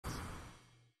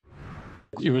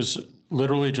It was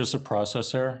literally just a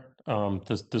process error.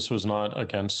 This was not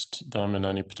against them in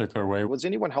any particular way. Was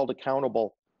anyone held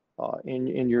accountable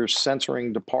in your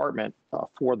censoring department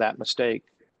for that mistake?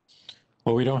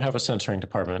 Well, we don't have a censoring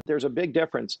department. There's a big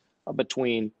difference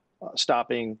between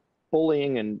stopping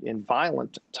bullying and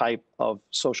violent type of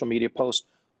social media posts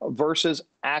versus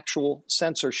actual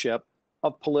censorship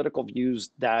of political views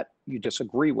that you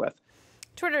disagree with.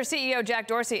 Twitter CEO Jack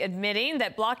Dorsey admitting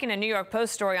that blocking a New York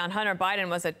Post story on Hunter Biden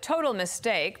was a total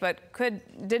mistake, but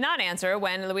did not answer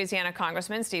when Louisiana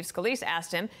Congressman Steve Scalise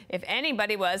asked him if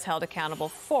anybody was held accountable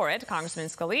for it. Congressman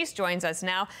Scalise joins us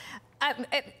now.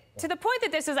 To the point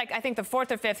that this is, like, I think the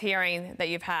fourth or fifth hearing that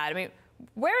you've had, I mean,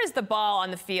 where is the ball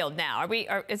on the field now?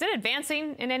 Is it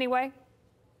advancing in any way?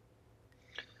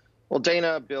 Well,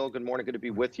 Dana, Bill, good morning. Good to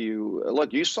be with you.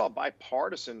 Look, you saw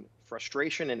bipartisan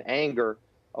frustration and anger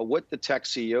with the tech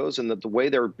CEOs and the way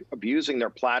they're abusing their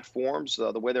platforms,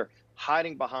 the way they're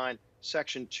hiding behind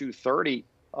Section 230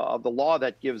 of the law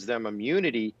that gives them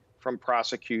immunity from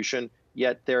prosecution.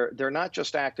 Yet they're not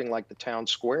just acting like the town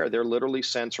square. They're literally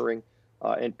censoring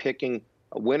and picking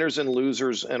winners and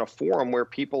losers in a forum where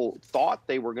people thought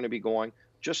they were going to be going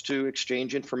just to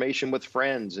exchange information with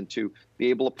friends and to be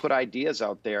able to put ideas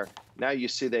out there. Now you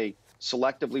see they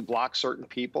selectively block certain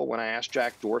people. When I asked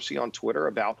Jack Dorsey on Twitter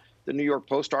about the New York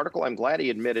Post article, I'm glad he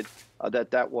admitted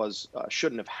that was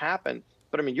shouldn't have happened.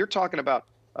 But I mean, you're talking about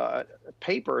a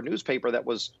newspaper that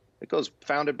goes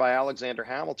founded by Alexander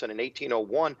Hamilton in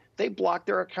 1801. They blocked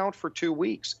their account for 2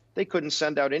 weeks. They couldn't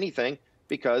send out anything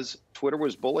because Twitter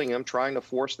was bullying them, trying to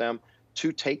force them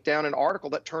to take down an article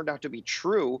that turned out to be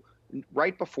true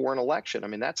right before an election. I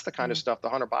mean, that's the kind of stuff, the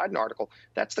Hunter Biden article,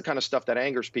 that's the kind of stuff that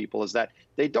angers people, is that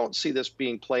they don't see this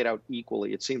being played out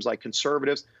equally. It seems like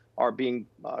conservatives are being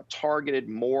targeted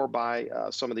more by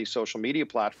some of these social media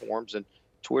platforms, and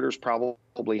Twitter's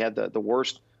probably had the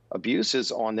worst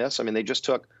abuses on this. I mean, they just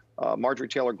took Marjorie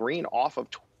Taylor Greene off of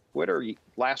Twitter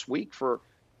last week for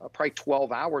probably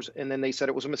 12 hours, and then they said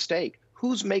it was a mistake.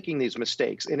 Who's making these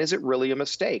mistakes, and is it really a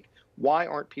mistake? Why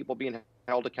aren't people being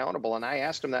held accountable? And I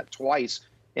asked him that twice,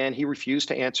 and he refused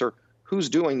to answer who's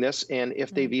doing this and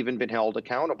if they've even been held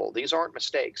accountable. These aren't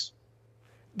mistakes.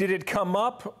 Did it come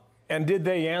up, and did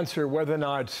they answer whether or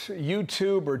not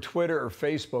YouTube or Twitter or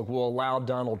Facebook will allow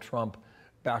Donald Trump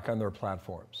back on their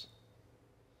platforms?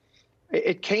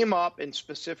 It came up, and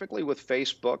specifically with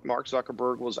Facebook, Mark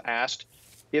Zuckerberg was asked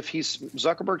if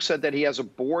Zuckerberg said that he has a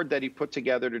board that he put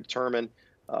together to determine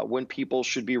when people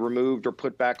should be removed or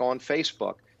put back on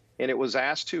Facebook. And it was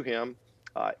asked to him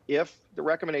if the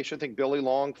recommendation, I think Billy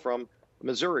Long from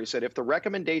Missouri said, if the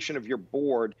recommendation of your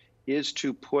board is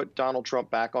to put Donald Trump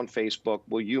back on Facebook,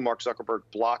 will you, Mark Zuckerberg,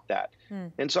 block that?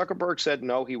 And Zuckerberg said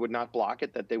no, he would not block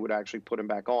it, that they would actually put him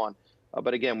back on.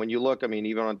 But again, when you look, I mean,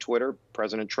 even on Twitter,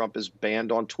 President Trump is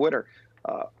banned on Twitter.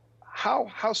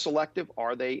 How selective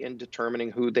are they in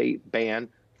determining who they ban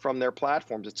from their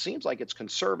platforms? It seems like it's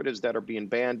conservatives that are being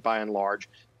banned by and large.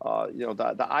 You know,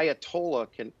 the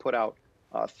Ayatollah can put out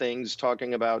things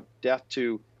talking about death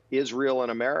to Israel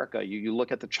and America. You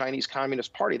look at the Chinese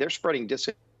Communist Party, they're spreading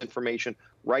disinformation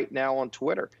right now on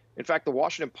Twitter. In fact, the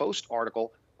Washington Post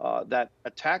article that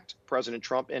attacked President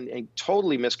Trump and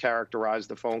totally mischaracterized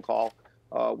the phone call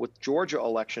with Georgia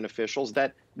election officials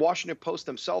that Washington Post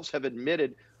themselves have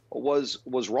admitted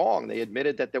was wrong. They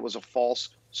admitted that there was a false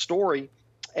story,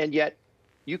 and yet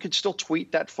you could still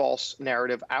tweet that false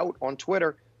narrative out on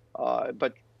Twitter,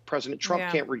 but President Trump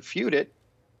can't refute it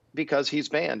because he's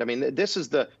banned. I mean, this is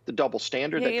the double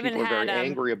standard that people are very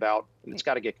angry about, and it's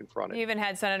got to get confronted. You even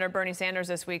had Senator Bernie Sanders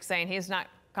this week saying he's not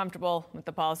comfortable with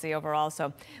the policy overall.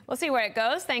 So we'll see where it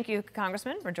goes. Thank you,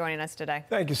 Congressman, for joining us today.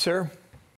 Thank you, sir.